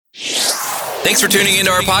Thanks for tuning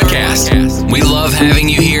into our podcast. We love having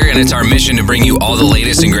you here, and it's our mission to bring you all the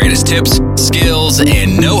latest and greatest tips, skills,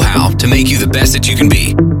 and know-how to make you the best that you can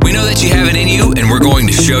be. We know that you have it in you, and we're going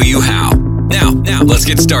to show you how. Now, let's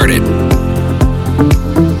get started.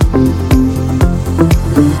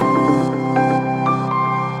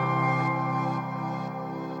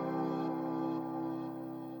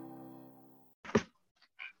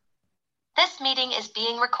 This meeting is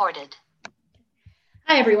being recorded.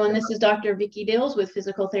 Hi, everyone. This is Dr. Vicki Dills with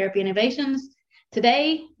Physical Therapy Innovations.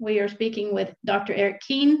 Today, we are speaking with Dr. Eric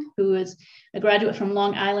Keene, who is a graduate from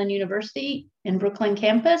Long Island University in Brooklyn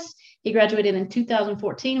campus. He graduated in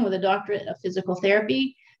 2014 with a doctorate of physical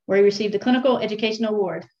therapy, where he received the Clinical Education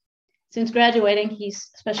Award. Since graduating, he's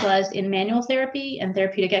specialized in manual therapy and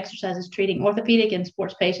therapeutic exercises treating orthopedic and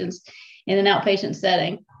sports patients in an outpatient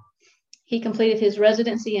setting. He completed his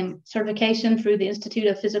residency and certification through the Institute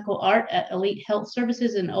of Physical Art at Elite Health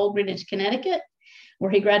Services in Old Greenwich, Connecticut, where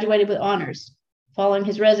he graduated with honors. Following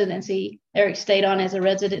his residency, Eric stayed on as a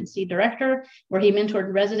residency director, where he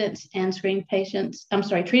mentored residents and treated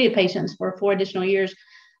patients for 4 additional years,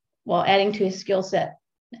 while adding to his skill set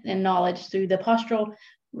and knowledge through the Postural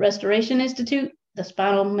Restoration Institute, the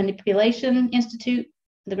Spinal Manipulation Institute,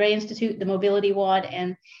 the Gray Institute, the Mobility WOD,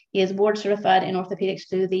 and he is board certified in orthopedics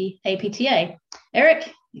through the APTA.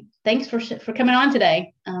 Eric, thanks for coming on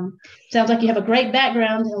today. Sounds like you have a great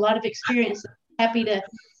background, a lot of experience. Happy to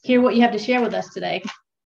hear what you have to share with us today.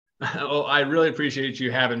 Well, I really appreciate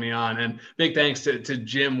you having me on, and big thanks to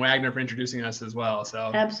Jim Wagner for introducing us as well.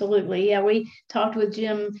 So absolutely, yeah, we talked with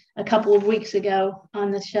Jim a couple of weeks ago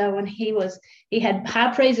on the show, and he had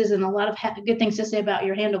high praises and a lot of good things to say about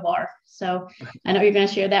your handlebar. So I know you're going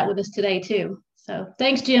to share that with us today too. So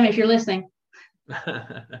thanks, Jim, if you're listening.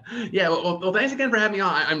 Yeah, well, thanks again for having me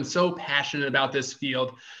on. I'm so passionate about this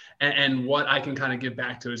field, and what I can kind of give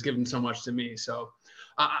back to is given so much to me. So.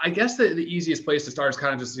 I guess the easiest place to start is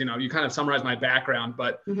kind of just, you kind of summarize my background,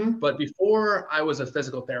 but before I was a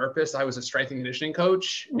physical therapist, I was a strength and conditioning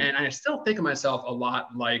coach, and I still think of myself a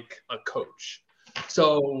lot like a coach.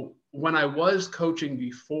 So when I was coaching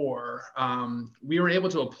before, we were able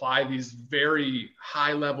to apply these very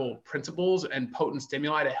high level principles and potent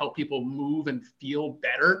stimuli to help people move and feel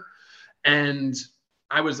better. And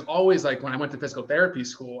I was always like, when I went to physical therapy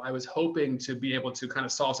school, I was hoping to be able to kind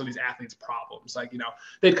of solve some of these athletes' problems. Like,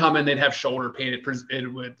 they'd come in, they'd have shoulder pain.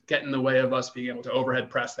 It would get in the way of us being able to overhead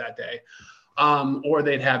press that day. Or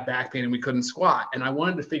they'd have back pain and we couldn't squat. And I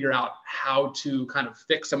wanted to figure out how to kind of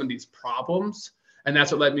fix some of these problems. And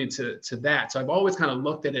that's what led me to that. So I've always kind of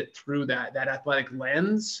looked at it through that athletic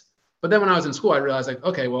lens. But then when I was in school, I realized like,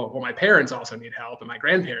 okay, well, my parents also need help and my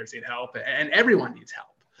grandparents need help and everyone needs help.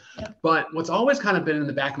 But what's always kind of been in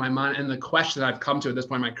the back of my mind, and the question I've come to at this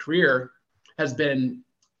point in my career, has been,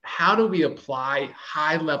 how do we apply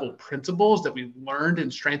high-level principles that we've learned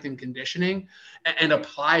in strength and conditioning and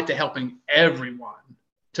apply it to helping everyone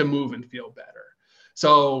to move and feel better?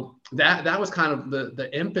 So that was kind of the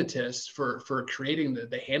impetus for creating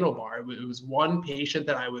the handlebar. It was one patient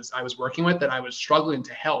that I was working with that I was struggling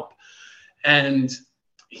to help, and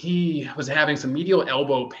he was having some medial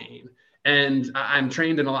elbow pain. And I'm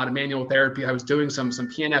trained in a lot of manual therapy. I was doing some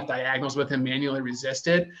PNF diagonals with him, manually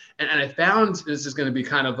resisted. And I found, this is going to be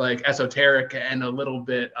kind of like esoteric and a little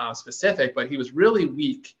bit specific, but he was really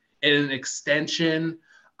weak in an extension,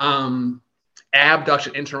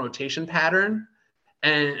 abduction, internal rotation pattern.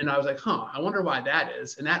 And I was like, I wonder why that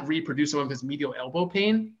is. And that reproduced some of his medial elbow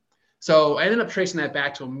pain. So I ended up tracing that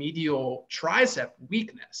back to a medial tricep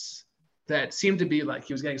weakness that seemed to be like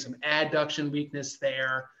he was getting some adduction weakness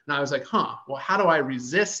there. And I was like, well, how do I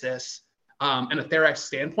resist this in a thorax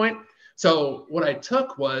standpoint? So what I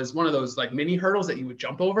took was one of those like mini hurdles that you would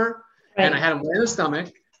jump over. Right. And I had him lay on his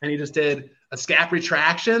stomach, and he just did a scap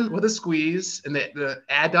retraction with a squeeze and the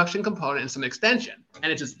adduction component and some extension.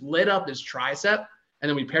 And it just lit up his tricep. And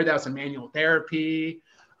then we paired that with some manual therapy.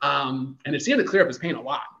 And it seemed to clear up his pain a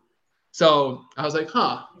lot. So I was like,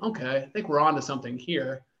 okay, I think we're on to something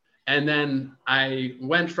here. And then I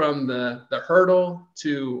went from the hurdle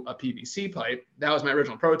to a PVC pipe. That was my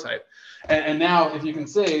original prototype. And now, if you can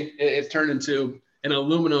see, it's turned into an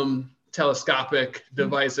aluminum telescopic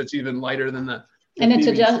device that's even lighter than the and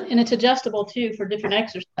it's adjustable too for different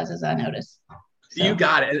exercises, I noticed. So. You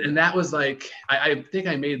got it. And that was like, I think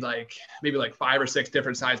I made maybe 5 or 6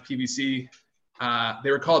 different size PVC.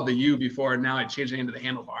 They were called the U before, and now I changed the name to the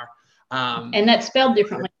handlebar. And that's spelled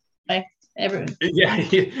differently, right? Everyone. Yeah,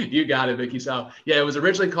 you got it, Vicky. So yeah, it was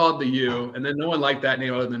originally called the U, and then no one liked that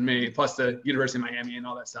name other than me, plus the University of Miami and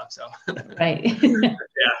all that stuff. So Right. yeah,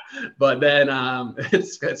 but then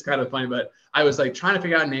it's kind of funny, but I was like trying to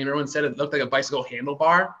figure out a name. Everyone said it looked like a bicycle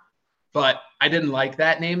handlebar, but I didn't like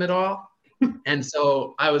that name at all. And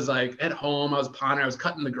so I was like at home, I was pondering, I was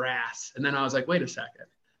cutting the grass, and then I was like, wait a second.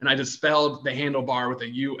 And I just spelled the handlebar with a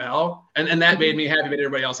UL, and that made me happy, made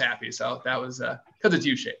everybody else happy. So that was because it's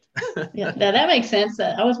U-shaped. Yeah, that makes sense.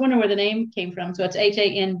 I was wondering where the name came from. So it's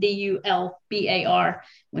HANDULBAR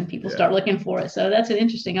when people start looking for it. So that's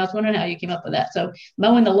interesting. I was wondering how you came up with that. So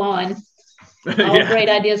mowing the lawn, all great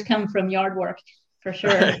ideas come from yard work, for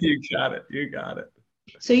sure. You got it.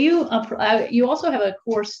 So you also have a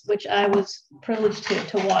course which I was privileged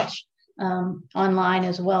to watch online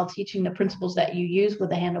as well, teaching the principles that you use with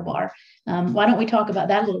the handlebar. Why don't we talk about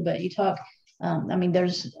that a little bit? You talk,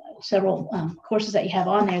 there's several courses that you have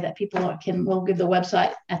on there that we'll give the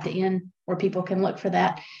website at the end where people can look for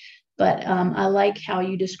that. But I like how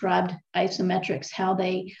you described isometrics, how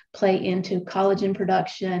they play into collagen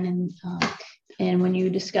production. And when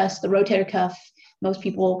you discuss the rotator cuff, most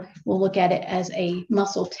people will look at it as a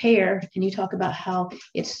muscle tear. And you talk about how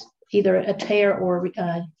it's either a tear or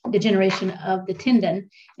degeneration of the tendon,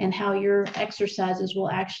 and how your exercises will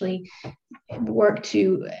actually work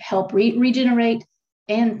to help regenerate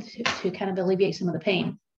and to kind of alleviate some of the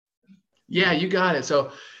pain. Yeah, you got it.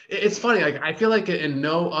 So it's funny. Like I feel like in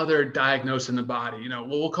no other diagnosis in the body,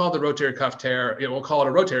 we'll call the rotator cuff tear, we'll call it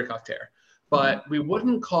a rotator cuff tear, but we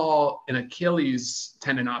wouldn't call an Achilles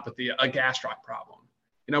tendinopathy a gastroc problem.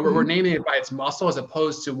 We're naming it by its muscle as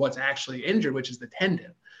opposed to what's actually injured, which is the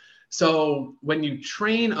tendon. So when you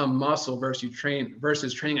train a muscle versus training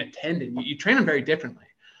a tendon, you train them very differently.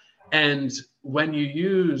 And when you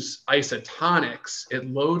use isotonics, it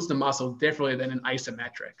loads the muscle differently than an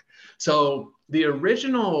isometric. So the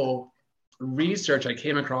original research I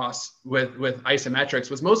came across with isometrics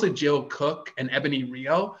was mostly Jill Cook and Ebony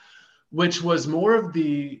Rio, which was more of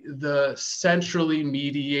the centrally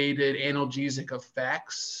mediated analgesic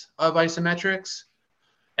effects of isometrics.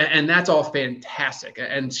 And that's all fantastic.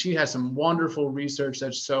 And she has some wonderful research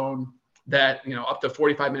that's shown that, up to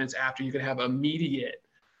 45 minutes after you can have immediate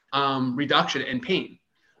reduction in pain.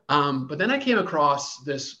 But then I came across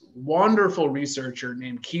this wonderful researcher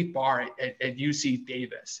named Keith Barr at UC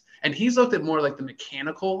Davis. And he's looked at more like the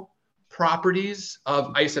mechanical properties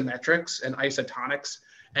of isometrics and isotonics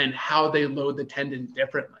and how they load the tendon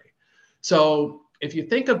differently. So if you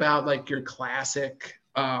think about like your classic,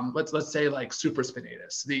 let's say like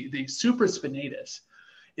supraspinatus, the supraspinatus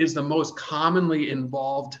is the most commonly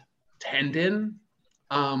involved tendon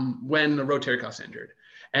when the rotator cuff's injured.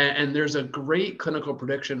 And there's a great clinical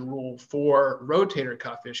prediction rule for rotator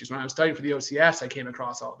cuff issues. When I was studying for the OCS, I came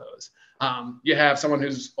across all those. You have someone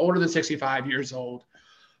who's older than 65 years old,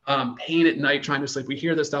 pain at night trying to sleep. We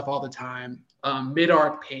hear this stuff all the time.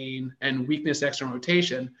 Mid-arc pain and weakness, external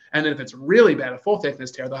rotation. And then if it's really bad, a full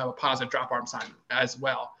thickness tear, they'll have a positive drop arm sign as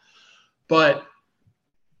well. But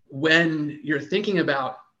when you're thinking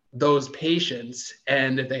about those patients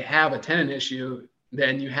and if they have a tendon issue,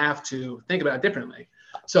 then you have to think about it differently.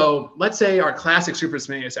 So let's say our classic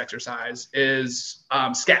supraspinatus exercise is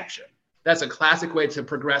scaption. That's a classic way to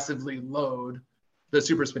progressively load the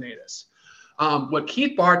supraspinatus. What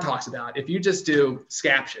Keith Barr talks about, if you just do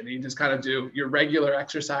scaption, you just kind of do your regular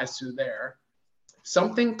exercise through there,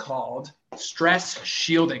 something called stress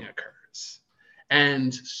shielding occurs.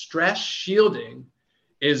 And stress shielding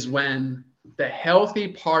is when the healthy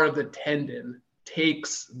part of the tendon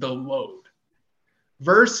takes the load,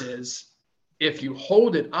 versus if you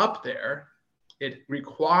hold it up there, it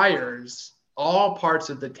requires all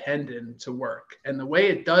parts of the tendon to work. And the way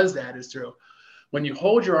it does that is through, when you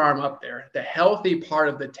hold your arm up there, the healthy part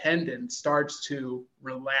of the tendon starts to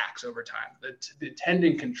relax over time. The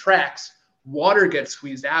tendon contracts, water gets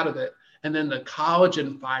squeezed out of it, and then the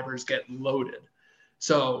collagen fibers get loaded.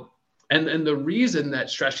 So, and the reason that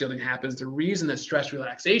stress shielding happens, the reason that stress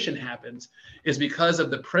relaxation happens is because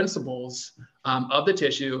of the principles of the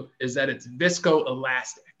tissue is that it's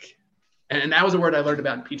viscoelastic. And that was a word I learned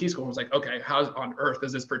about in PT school. I was like, okay, how on earth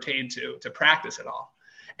does this pertain to practice at all?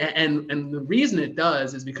 And the reason it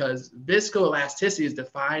does is because viscoelasticity is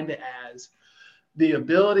defined as the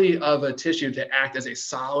ability of a tissue to act as a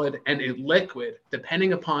solid and a liquid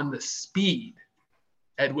depending upon the speed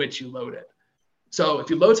at which you load it. So if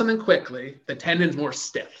you load something quickly, the tendon's more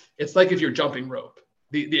stiff. It's like if you're jumping rope.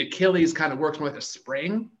 The Achilles kind of works more like a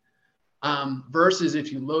spring, versus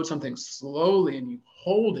if you load something slowly and you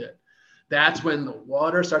hold it, that's when the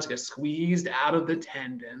water starts to get squeezed out of the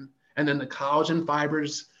tendon. And then the collagen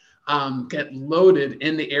fibers get loaded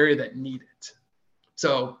in the area that need it.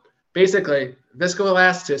 So basically,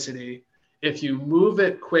 viscoelasticity, if you move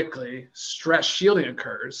it quickly, stress shielding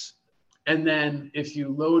occurs. And then if you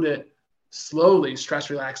load it slowly, stress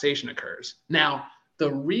relaxation occurs. Now,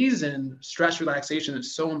 the reason stress relaxation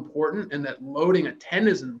is so important and that loading a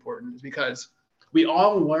tendon is important is because we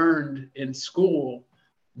all learned in school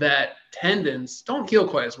that tendons don't heal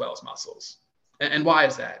quite as well as muscles. And why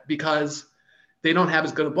is that? Because they don't have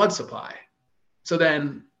as good a blood supply. So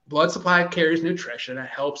then blood supply carries nutrition. It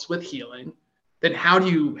helps with healing. Then how do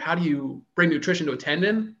you bring nutrition to a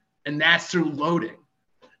tendon? And that's through loading.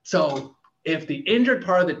 So if the injured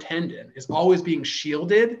part of the tendon is always being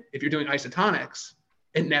shielded, if you're doing isotonics,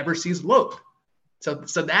 it never sees load. So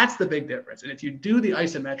that's the big difference. And if you do the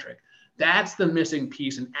isometric, that's the missing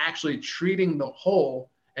piece in actually treating the whole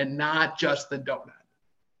and not just the donut.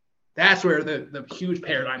 That's where the huge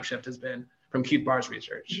paradigm shift has been from Keith Baar's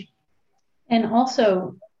research. And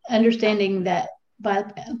also understanding that by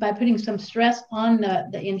putting some stress on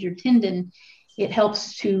the injured tendon, it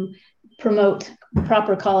helps to promote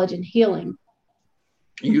proper collagen healing.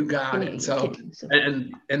 You got it. So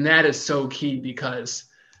and that is so key, because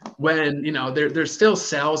when, there's still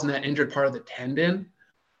cells in that injured part of the tendon,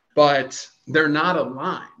 but they're not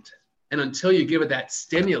aligned. And until you give it that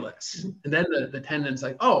stimulus, and then the tendon's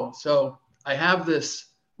like, oh, so I have this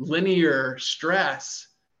linear stress.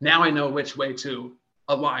 Now I know which way to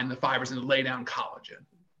align the fibers and lay down collagen.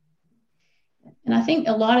 And I think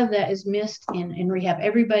a lot of that is missed in rehab.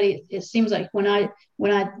 Everybody, it seems like when I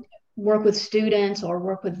work with students or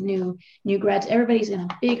work with new grads, everybody's in a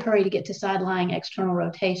big hurry to get to side-lying external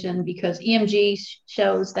rotation because EMG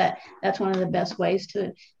shows that that's one of the best ways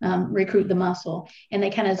to recruit the muscle. And they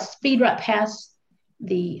kind of speed right past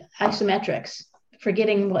the isometrics,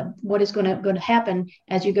 forgetting what is going to happen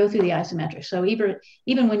as you go through the isometrics. So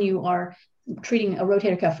even when you are treating a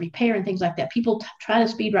rotator cuff repair and things like that, people try to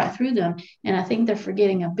speed right through them. And I think they're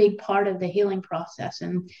forgetting a big part of the healing process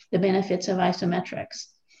and the benefits of isometrics.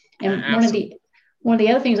 And one of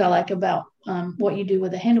the other things I like about what you do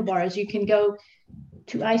with the handlebar is you can go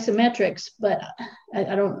to isometrics, but I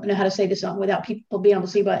don't know how to say this without people being able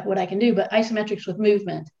to see what I can do, but isometrics with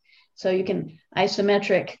movement. So you can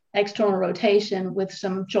isometric external rotation with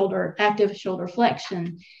some active shoulder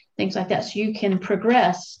flexion, things like that. So you can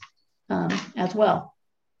progress as well.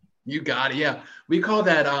 You got it. Yeah. We call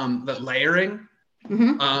that the layering.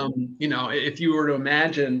 Mm-hmm. If you were to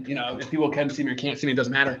imagine, if people can see me or can't see me, it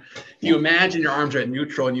doesn't matter. If you imagine your arms are at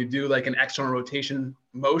neutral and you do like an external rotation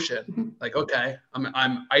motion, like, okay,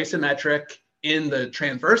 I'm isometric in the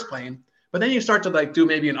transverse plane, but then you start to like do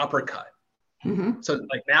maybe an uppercut. Mm-hmm. So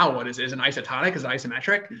like now what is an isotonic? Is it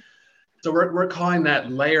isometric? So we're calling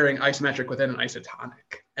that layering isometric within an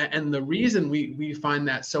isotonic. And the reason we find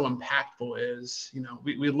that so impactful is,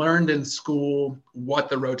 we learned in school what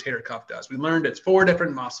the rotator cuff does. We learned it's 4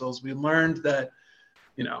 different muscles. We learned that,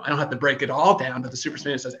 I don't have to break it all down, but the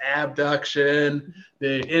supraspinatus does abduction,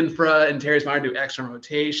 the infra and teres minor do external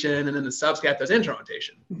rotation, and then the subscap does internal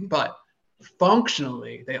rotation. Mm-hmm. But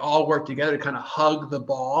functionally, they all work together to kind of hug the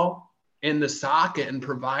ball in the socket and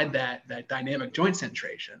provide that dynamic joint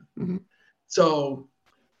centration. Mm-hmm. So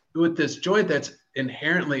with this joint that's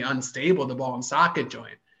inherently unstable, the ball and socket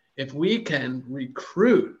joint, if we can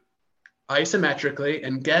recruit isometrically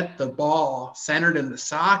and get the ball centered in the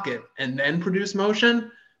socket and then produce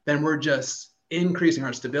motion, then we're just increasing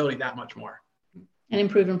our stability that much more. And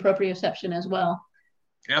improving proprioception as well.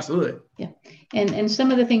 Absolutely. Yeah. And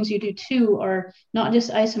some of the things you do too are not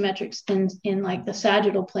just isometrics in like the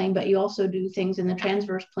sagittal plane, but you also do things in the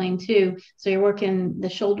transverse plane too. So you're working the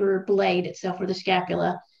shoulder blade itself or the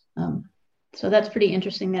scapula. So that's pretty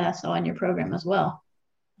interesting that I saw in your program as well.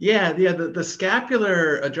 Yeah. The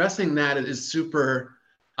scapular, addressing that is super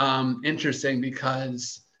interesting,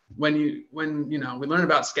 because when we learn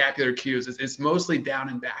about scapular cues, it's mostly down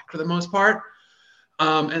and back for the most part.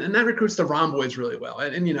 And that recruits the rhomboids really well.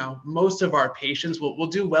 And most of our patients will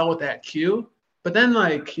do well with that cue. But then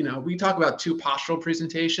we talk about 2 postural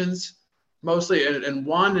presentations mostly. And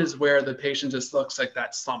one is where the patient just looks like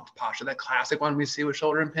that slumped posture, that classic one we see with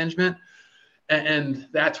shoulder impingement. And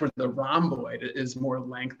that's where the rhomboid is more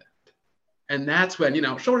lengthened. And that's when,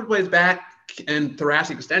 shoulder blades back and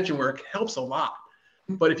thoracic extension work helps a lot.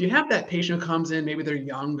 But if you have that patient who comes in, maybe they're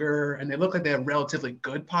younger and they look like they have relatively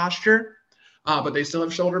good posture, but they still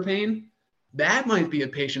have shoulder pain, that might be a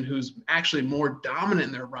patient who's actually more dominant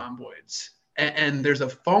in their rhomboids. And there's a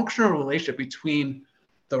functional relationship between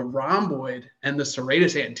the rhomboid and the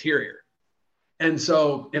serratus anterior. And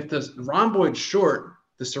so if the rhomboid's short,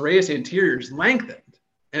 the serratus anterior is lengthened.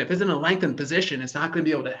 And if it's in a lengthened position, it's not going to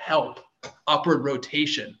be able to help upward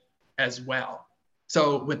rotation as well.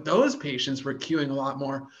 So with those patients, we're cueing a lot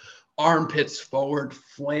more armpits forward,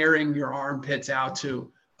 flaring your armpits out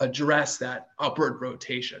to address that upward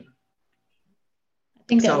rotation. I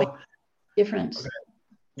think that makes a difference. Okay.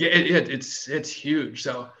 Yeah, it's huge.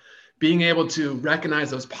 So being able to recognize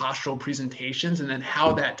those postural presentations and then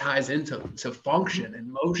how that ties into function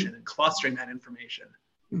and motion and clustering that information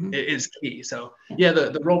is key. So yeah,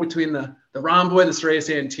 the role between the rhomboid and the serratus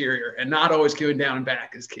anterior and not always cueing down and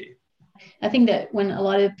back is key. I think that when a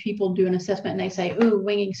lot of people do an assessment and they say, ooh,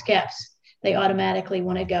 winging scaps, they automatically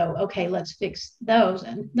want to go, okay, let's fix those.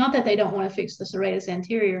 And not that they don't want to fix the serratus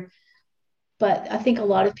anterior, but I think a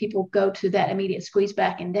lot of people go to that immediate squeeze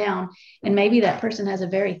back and down. And maybe that person has a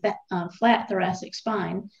very flat thoracic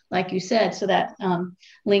spine, like you said, so that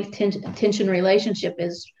length tension relationship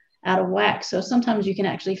is out of whack. So sometimes you can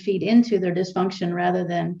actually feed into their dysfunction rather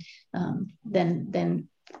than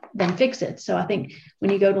fix it. So I think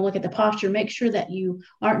when you go to look at the posture, make sure that you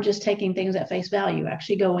aren't just taking things at face value.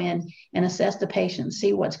 Actually go in and assess the patient,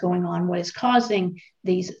 see what's going on, what is causing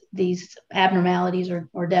these abnormalities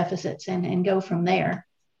or deficits, and go from there.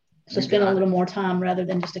 So spend a little more time rather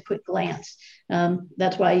than just a quick glance.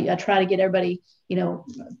 That's why I try to get everybody,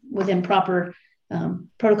 within proper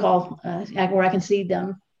protocol where I can see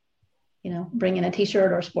them, bring in a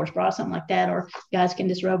t-shirt or a sports bra, something like that, or guys can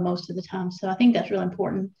disrobe most of the time. So I think that's really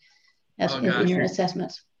important in your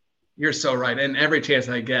assessments. You're so right. And every chance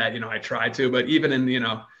I get, I try to, but even in,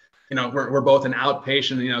 we're both an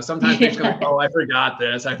outpatient, sometimes patients go, oh, I forgot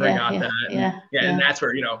this, I forgot that. And that's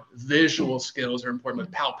where, visual skills are important,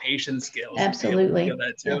 but palpation skills. Absolutely. Feel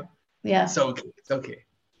that too. Yeah. So okay.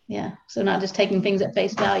 Yeah. So not just taking things at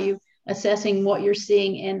face value, assessing what you're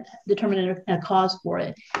seeing and determining a cause for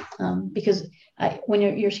it. Because when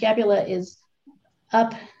your scapula is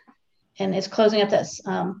up and it's closing up that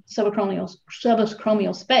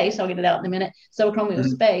subacromial space, I'll get it out in a minute, subacromial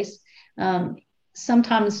space,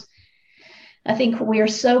 sometimes I think we are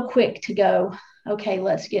so quick to go, okay,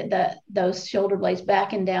 let's get those shoulder blades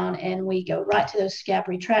back and down, and we go right to those scap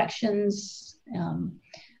retractions,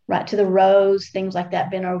 right to the rows, things like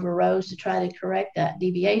that, bent over rows to try to correct that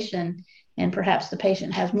deviation. And perhaps the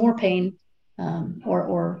patient has more pain,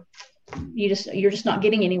 or you're just not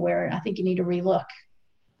getting anywhere. I think you need to relook.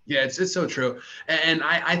 Yeah, it's so true. And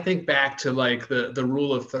I think back to like the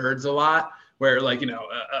rule of thirds a lot, where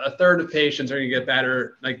a third of patients are going to get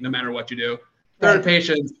better, no matter what you do. A third of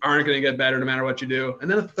patients aren't going to get better no matter what you do. And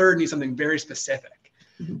then a third needs something very specific.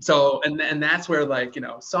 So, and that's where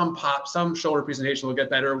some shoulder presentation will get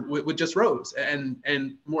better with just rows and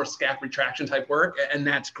more scap retraction type work. And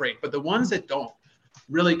that's great. But the ones that don't,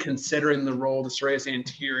 really considering the role of the serratus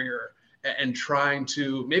anterior and trying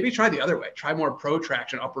to maybe try the other way, try more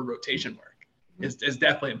protraction, upward rotation work is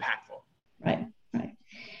definitely impactful. Right.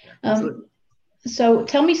 So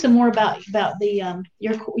tell me some more about the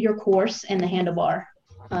your course and the handlebar.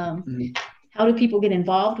 How do people get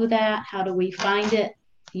involved with that? How do we find it,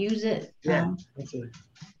 use it? Yeah, absolutely.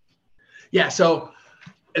 Yeah. So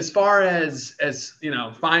as far as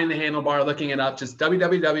finding the handlebar, looking it up, just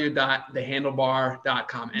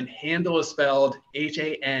www.thehandlebar.com, and handle is spelled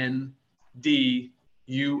HANDUL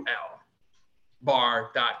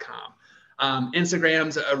bar.com.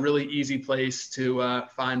 Instagram's a really easy place to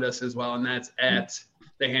find us as well, and that's at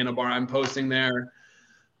the handlebar. I'm posting there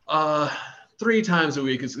 3 times a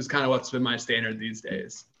week is kind of what's been my standard these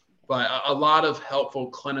days. But a lot of helpful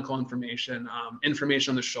clinical information,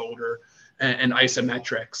 information on the shoulder and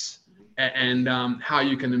isometrics, and how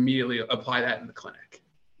you can immediately apply that in the clinic.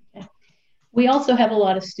 Okay. We also have a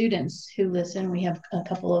lot of students who listen. We have a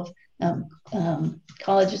couple of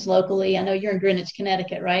colleges locally. I know you're in Greenwich,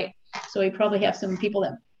 Connecticut, right? So we probably have some people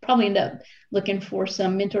that probably end up looking for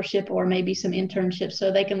some mentorship or maybe some internships,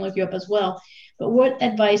 so they can look you up as well. But what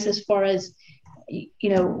advice, as far as,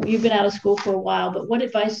 you've been out of school for a while, but what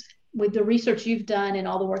advice, with the research you've done and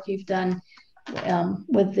all the work you've done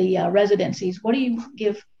with the residencies, what do you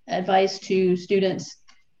give advice to students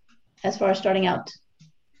as far as starting out,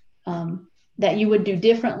 that you would do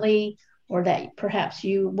differently, or that perhaps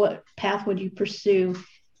what path would you pursue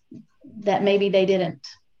that maybe they didn't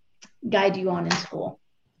guide you on in school?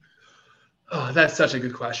 Oh, that's such a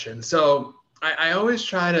good question. So I always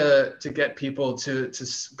try to get people to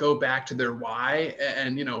go back to their why,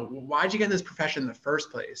 and why'd you get in this profession in the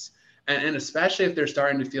first place? And especially if they're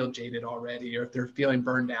starting to feel jaded already, or if they're feeling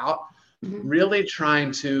burned out, really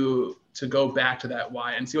trying to go back to that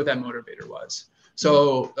why and see what that motivator was.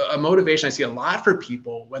 So a motivation I see a lot for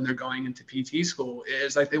people when they're going into PT school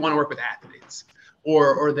is they want to work with athletes,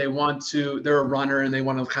 or they're a runner and they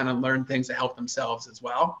want to kind of learn things to help themselves as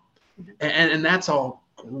well. And that's all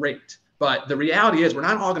great. But the reality is we're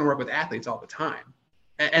not all going to work with athletes all the time.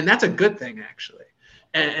 And that's a good thing, actually.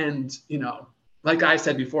 And like I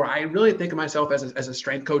said before, I really think of myself as a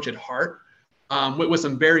strength coach at heart, with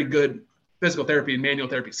some very good physical therapy and manual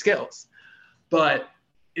therapy skills. But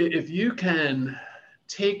if you can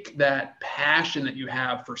take that passion that you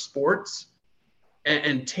have for sports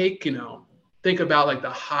and think about like the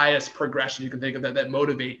highest progression you can think of that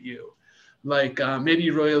motivate you. Like maybe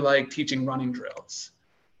you really like teaching running drills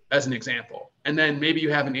as an example. And then maybe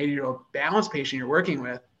you have an 80-year-old balance patient you're working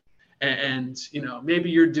with. And maybe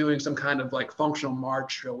you're doing some kind of like functional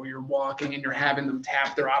march drill where you're walking and you're having them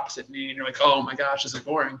tap their opposite knee and you're like, oh my gosh, this is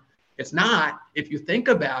boring. It's not. If you think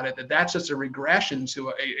about it, that's just a regression to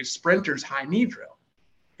a sprinter's high knee drill.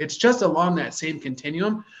 It's just along that same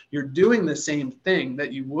continuum. You're doing the same thing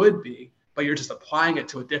that you would be, but you're just applying it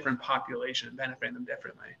to a different population and benefiting them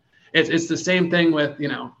differently. It's the same thing with,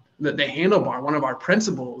 the handlebar. One of our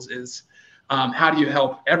principles is how do you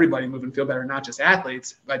help everybody move and feel better, not just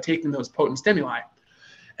athletes, by taking those potent stimuli.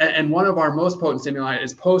 And one of our most potent stimuli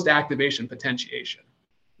is post-activation potentiation.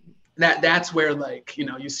 That's where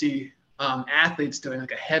you see athletes doing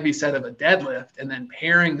like a heavy set of a deadlift and then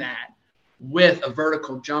pairing that with a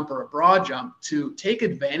vertical jump or a broad jump to take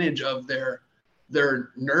advantage of their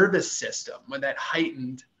nervous system with that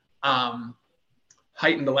heightened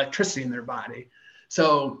electricity in their body.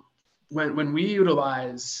 So when we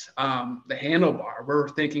utilize the handlebar, we're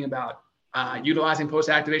thinking about utilizing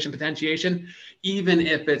post-activation potentiation, even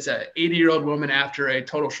if it's an 80-year-old woman after a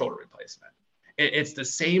total shoulder replacement. It's the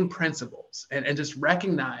same principles, and just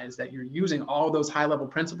recognize that you're using all those high-level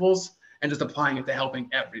principles and just applying it to helping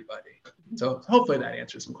everybody. So hopefully that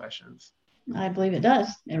answers some questions. I believe it does.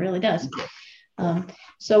 It really does.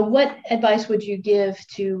 So what advice would you give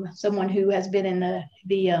to someone who has been in the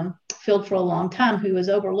field for a long time, who has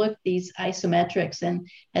overlooked these isometrics and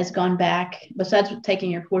has gone back, besides taking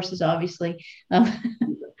your courses, obviously, to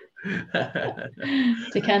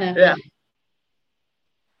kind of... Yeah.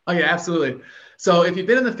 Oh, yeah, absolutely. So if you've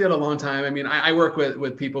been in the field a long time, I mean, I work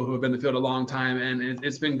with people who have been in the field a long time, and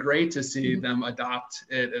it's been great to see them adopt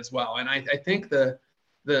it as well. And I think the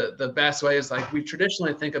best way is like we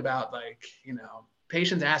traditionally think about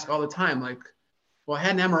patients ask all the time, like, well, I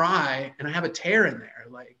had an MRI and I have a tear in there.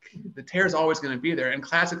 Like the tear is always going to be there. And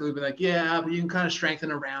classically we'd be like, yeah, but you can kind of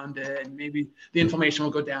strengthen around it and maybe the inflammation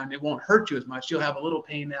will go down. It won't hurt you as much. You'll have a little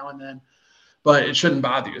pain now and then, but it shouldn't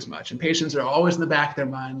bother you as much. And patients are always in the back of their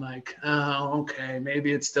mind, like, oh, okay,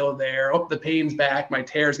 maybe it's still there. Oh, the pain's back. My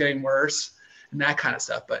tear is getting worse and that kind of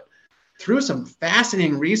stuff. But through some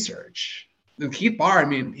fascinating research, and Keith Barr, I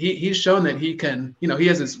mean, he's shown that he can, he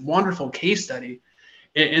has this wonderful case study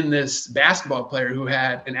in this basketball player who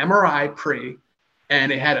had an MRI pre,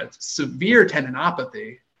 and it had a severe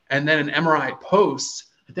tendinopathy, and then an MRI post.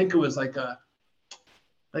 I think it was like a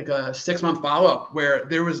 6-month follow-up where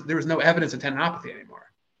there was no evidence of tendinopathy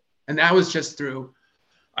anymore, and that was just through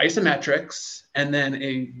isometrics and then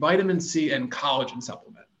a vitamin C and collagen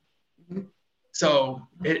supplement. Mm-hmm. So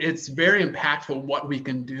it's very impactful what we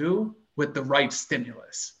can do with the right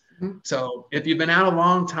stimulus. Mm-hmm. So if you've been out a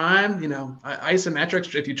long time,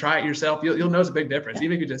 isometrics, if you try it yourself, you'll notice a big difference. Yeah.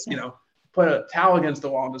 Even if you just, put a towel against the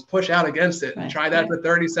wall and just push out against it and try that for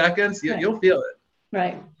 30 seconds, you'll feel it.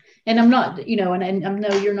 Right. And I'm not, and I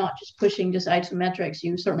know you're not just pushing just isometrics.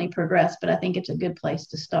 You certainly progress, but I think it's a good place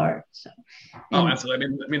to start. So. Oh, absolutely.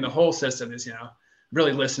 I mean, the whole system is,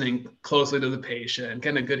 really listening closely to the patient,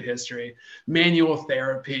 getting a good history, manual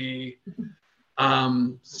therapy,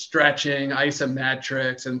 stretching,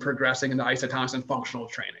 isometrics, and progressing into isotonics and functional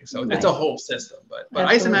training. So It's a whole system, but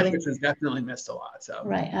isometrics has definitely missed a lot. So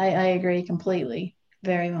right, I agree completely,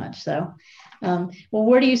 very much so. Well,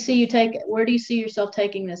 where do you see yourself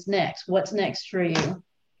taking this next? What's next for you?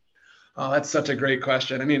 Oh, that's such a great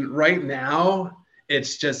question. I mean, right now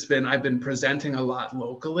it's just I've been presenting a lot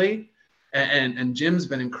locally. And Jim's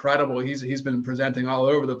been incredible. He's been presenting all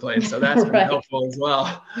over the place, so that's been helpful as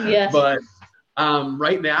well. Yes. But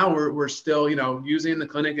right now we're still using the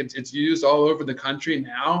clinic. It's used all over the country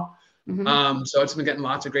now. Mm-hmm. So it's been getting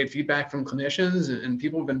lots of great feedback from clinicians, and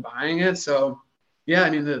people have been buying it. So yeah, I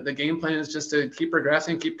mean the game plan is just to keep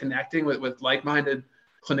progressing, keep connecting with like-minded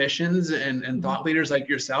clinicians and mm-hmm. thought leaders like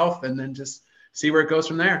yourself, and then just see where it goes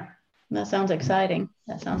from there. That sounds exciting.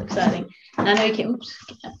 And I know you can't. Oops.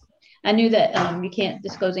 I knew that you can't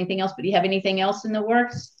disclose anything else, but do you have anything else in the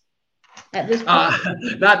works at this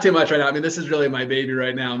point? Not too much right now. I mean, this is really my baby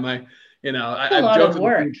right now. My You know, It's a lot of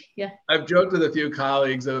work. Yeah. I've joked with a few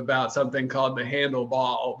colleagues about something called the handle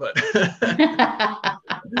ball, but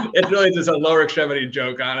it's really just a lower extremity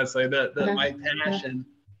joke, honestly. My passion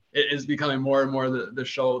is becoming more and more the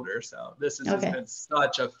shoulder. So this has just been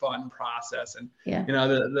such a fun process. And, you know,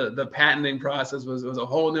 the patenting process was a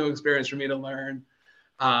whole new experience for me to learn,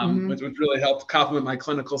 which really helped complement my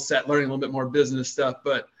clinical set, learning a little bit more business stuff.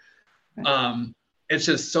 But it's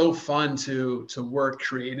just so fun to work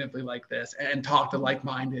creatively like this and talk to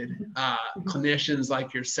like-minded clinicians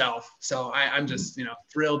like yourself. So I'm just, you know,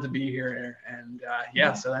 thrilled to be here. And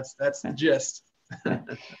so that's the gist.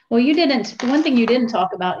 Well, one thing you didn't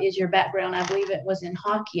talk about is your background. I believe it was in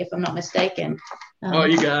hockey, if I'm not mistaken. Oh,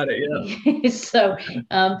 you got it. Yeah. So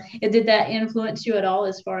did that influence you at all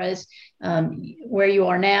as far as where you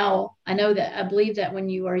are now? I believe that when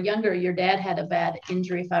you were younger, your dad had a bad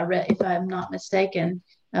injury, if I'm not mistaken,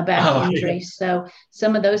 a back injury. Yeah. So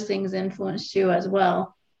some of those things influenced you as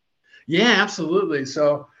well. Yeah, absolutely.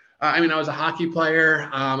 So, I mean, I was a hockey player.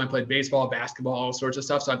 I played baseball, basketball, all sorts of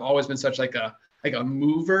stuff. So I've always been such like a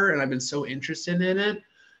mover, and I've been so interested in it.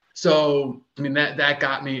 So, I mean, that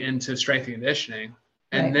got me into strength and conditioning.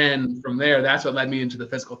 And then from there, that's what led me into the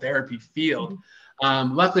physical therapy field.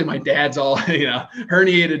 Luckily, my dad's all, you know,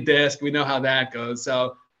 herniated disc. We know how that goes.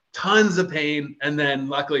 So tons of pain. And then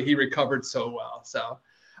luckily he recovered so well. So,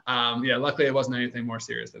 luckily it wasn't anything more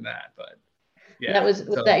serious than that. But yeah. Was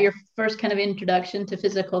that your first kind of introduction to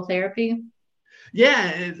physical therapy? Yeah,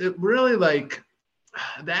 it really like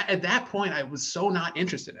that. At that point, I was so not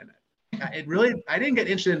interested in it. I didn't get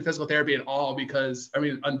interested in physical therapy at all because, I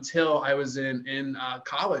mean, until I was in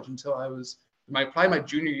college, until I was probably my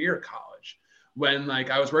junior year of college, when like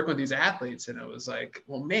I was working with these athletes, and it was like,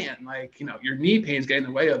 well, man, like, you know, your knee pain is getting in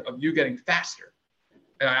the way of you getting faster.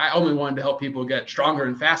 And I only wanted to help people get stronger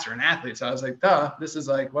and faster in athletes. So I was like, this is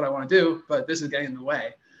like what I want to do, but this is getting in the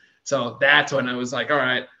way. So that's when I was like, all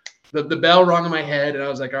right, the bell rung in my head, and I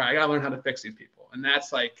was like, all right, I got to learn how to fix these people. And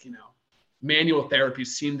that's like, you know, manual therapy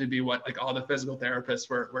seemed to be what like all the physical therapists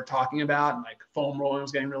were talking about, and like foam rolling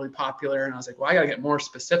was getting really popular. And I was like, well, I got to get more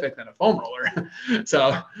specific than a foam roller.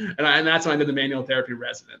 So, and that's when I did the manual therapy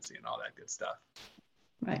residency and all that good stuff.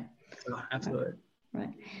 Right. So, absolutely.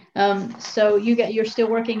 Right. So you're still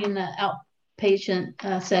working in the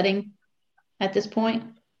outpatient setting at this point?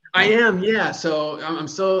 I am. Yeah. So I'm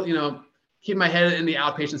still, you know, keep my head in the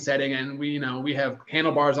outpatient setting, and we have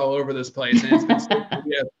handlebars all over this place, and it's been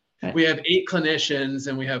we have 8 clinicians,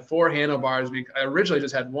 and we have 4 handlebars. I originally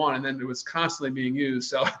just had 1, and then it was constantly being used.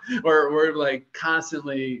 So we're like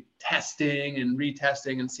constantly testing and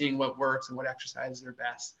retesting and seeing what works and what exercises are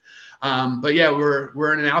best. But yeah,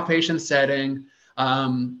 we're in an outpatient setting.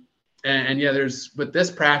 And yeah, with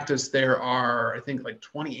this practice, there are, I think, like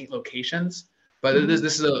 28 locations, but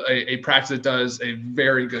this is a practice that does a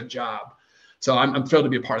very good job. So I'm thrilled to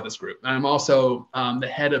be a part of this group. And I'm also the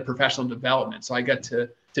head of professional development. So I get to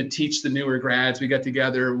teach the newer grads. We get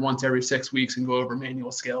together once every 6 weeks and go over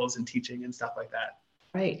manual skills and teaching and stuff like that.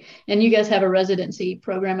 Right. And you guys have a residency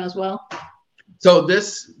program as well? So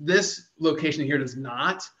this location here does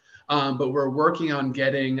not, but we're working on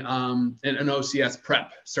getting an OCS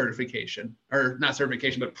prep certification, or not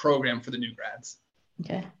certification, but program for the new grads.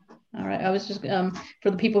 Okay. All right. I was just,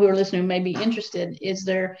 for the people who are listening who may be interested, is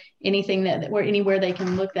there anything anywhere they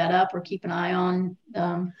can look that up or keep an eye on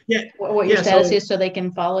what your status is, so they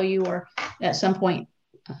can follow you, or at some point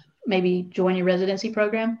maybe join your residency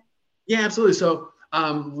program? Yeah, absolutely. So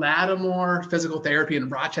Lattimore Physical Therapy in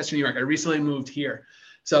Rochester, New York. I recently moved here.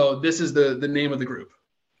 So this is the name of the group.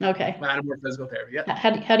 Okay. Lattimore Physical Therapy. Yeah.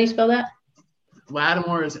 How do you spell that?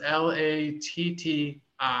 Lattimore is Lattimore.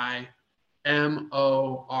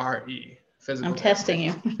 Physical. I'm testing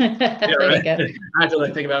you. Yeah, right. You go. I have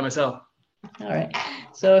to think about it myself. All right.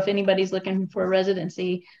 So if anybody's looking for a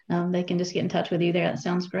residency, they can just get in touch with you there. That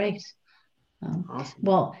sounds great. Awesome.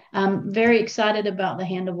 Well, I'm very excited about the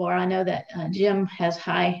handlebar. I know that Jim has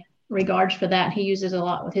high regards for that. He uses a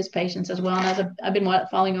lot with his patients as well. And I've been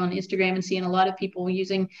following on Instagram and seeing a lot of people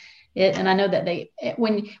using it. And I know that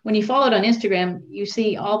when you follow it on Instagram, you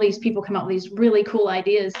see all these people come up with these really cool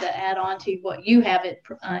ideas that add on to what you have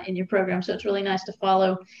in your program. So it's really nice to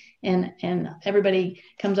follow, and everybody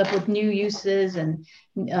comes up with new uses and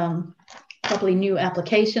hopefully new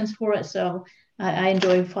applications for it. So I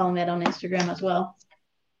enjoy following that on Instagram as well.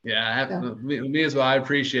 Yeah, me as well. I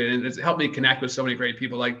appreciate it. And it's helped me connect with so many great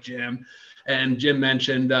people like Jim. And Jim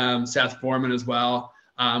mentioned Seth Foreman as well,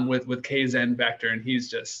 with KZen Vector. And he's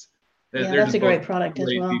just That's a great product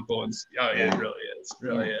as well. People and, it really is.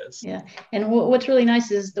 Really is. Yeah. And what's really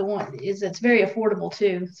nice is it's very affordable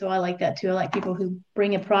too. So I like that too. I like people who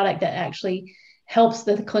bring a product that actually helps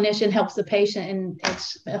the clinician, helps the patient, and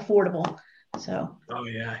it's affordable. So. Oh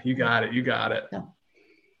yeah, you got it. So.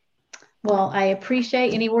 Well, I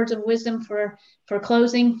appreciate any words of wisdom for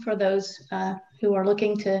closing for those who are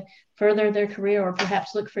looking to further their career or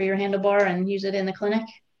perhaps look for your handlebar and use it in the clinic.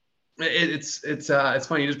 It's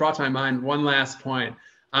funny. You just brought to my mind one last point.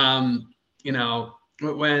 When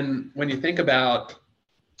you think about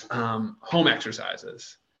home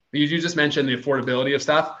exercises, you just mentioned the affordability of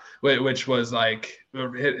stuff, which was like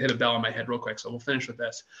hit a bell in my head real quick. So we'll finish with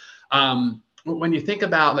this. When you think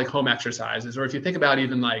about like home exercises, or if you think about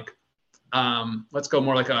even like, let's go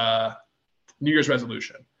more like a New Year's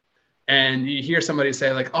resolution, and you hear somebody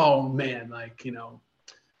say like, oh man, like,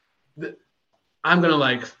 I'm going to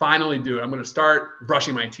like finally do it. I'm going to start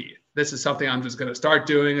brushing my teeth. This is something I'm just going to start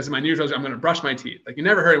doing. This is my New Year's resolution. I'm going to brush my teeth. Like, you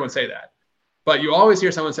never heard anyone say that, but you always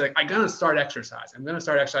hear someone say like, I'm going to start exercise. I'm going to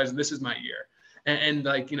start exercising. This is my year. And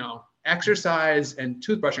like, exercise and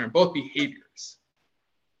toothbrushing are both behaviors.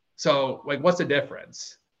 So like, what's the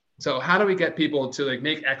difference? So how do we get people to like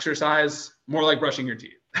make exercise more like brushing your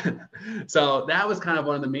teeth? So that was kind of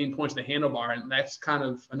one of the main points of the handlebar. And that's kind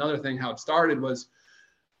of another thing, how it started was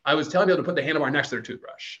I was telling people to put the handlebar next to their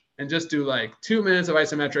toothbrush and just do like 2 minutes of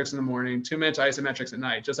isometrics in the morning, 2 minutes isometrics at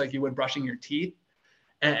night, just like you would brushing your teeth.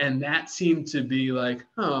 And that seemed to be like,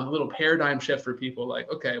 a little paradigm shift for people.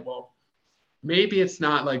 Like, okay, well, maybe it's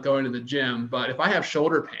not like going to the gym, but if I have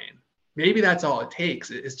shoulder pain, maybe that's all it takes,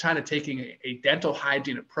 is trying to taking a dental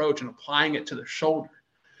hygiene approach and applying it to the shoulder.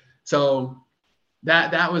 So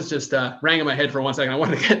that was just rang in my head for 1 second. I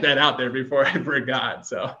wanted to get that out there before I forgot.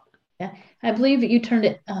 So. Yeah, I believe that you termed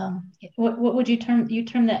it. What would you term? You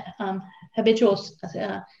termed that habitual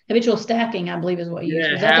stacking. I believe is what you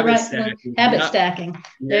used. Is that the right stacking. Habit stacking.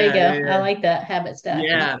 There you go. Yeah. I like that, habit stacking.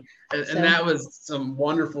 Yeah, and that was some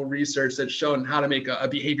wonderful research that's shown how to make a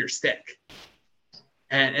behavior stick.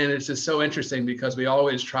 And it's just so interesting because we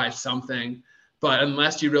always try something, but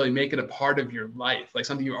unless you really make it a part of your life, like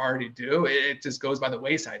something you already do, it just goes by the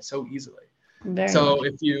wayside so easily. So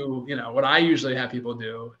if what I usually have people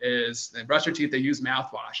do is they brush their teeth, they use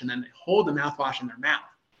mouthwash, and then they hold the mouthwash in their mouth.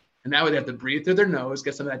 And that way they have to breathe through their nose,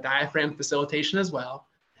 get some of that diaphragm facilitation as well,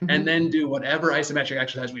 and then do whatever isometric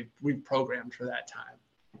exercise we've programmed for that time.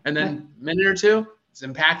 And then a minute or two, it's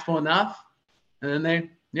impactful enough. And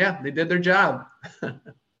then they did their job. It's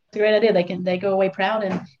a great idea. They go away proud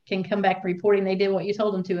and can come back reporting they did what you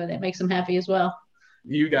told them to, and it makes them happy as well.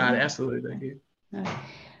 You got it. Absolutely. Thank you.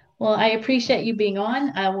 Well, I appreciate you being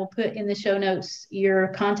on. I will put in the show notes your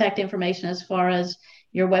contact information as far as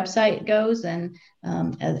your website goes and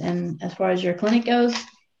as far as your clinic goes,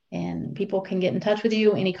 and people can get in touch with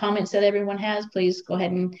you. Any comments that everyone has, please go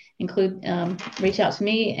ahead and reach out to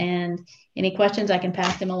me, and any questions I can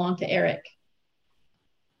pass them along to Eric.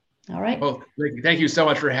 All right. Well, thank you so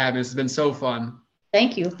much for having us. It's been so fun.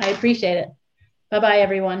 Thank you. I appreciate it. Bye-bye,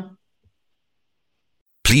 everyone.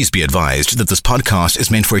 Please be advised that this podcast is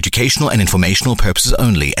meant for educational and informational purposes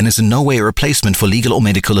only and is in no way a replacement for legal or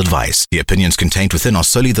medical advice. The opinions contained within are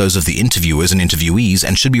solely those of the interviewers and interviewees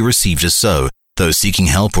and should be received as so. Those seeking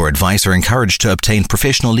help or advice are encouraged to obtain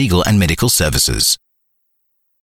professional legal and medical services.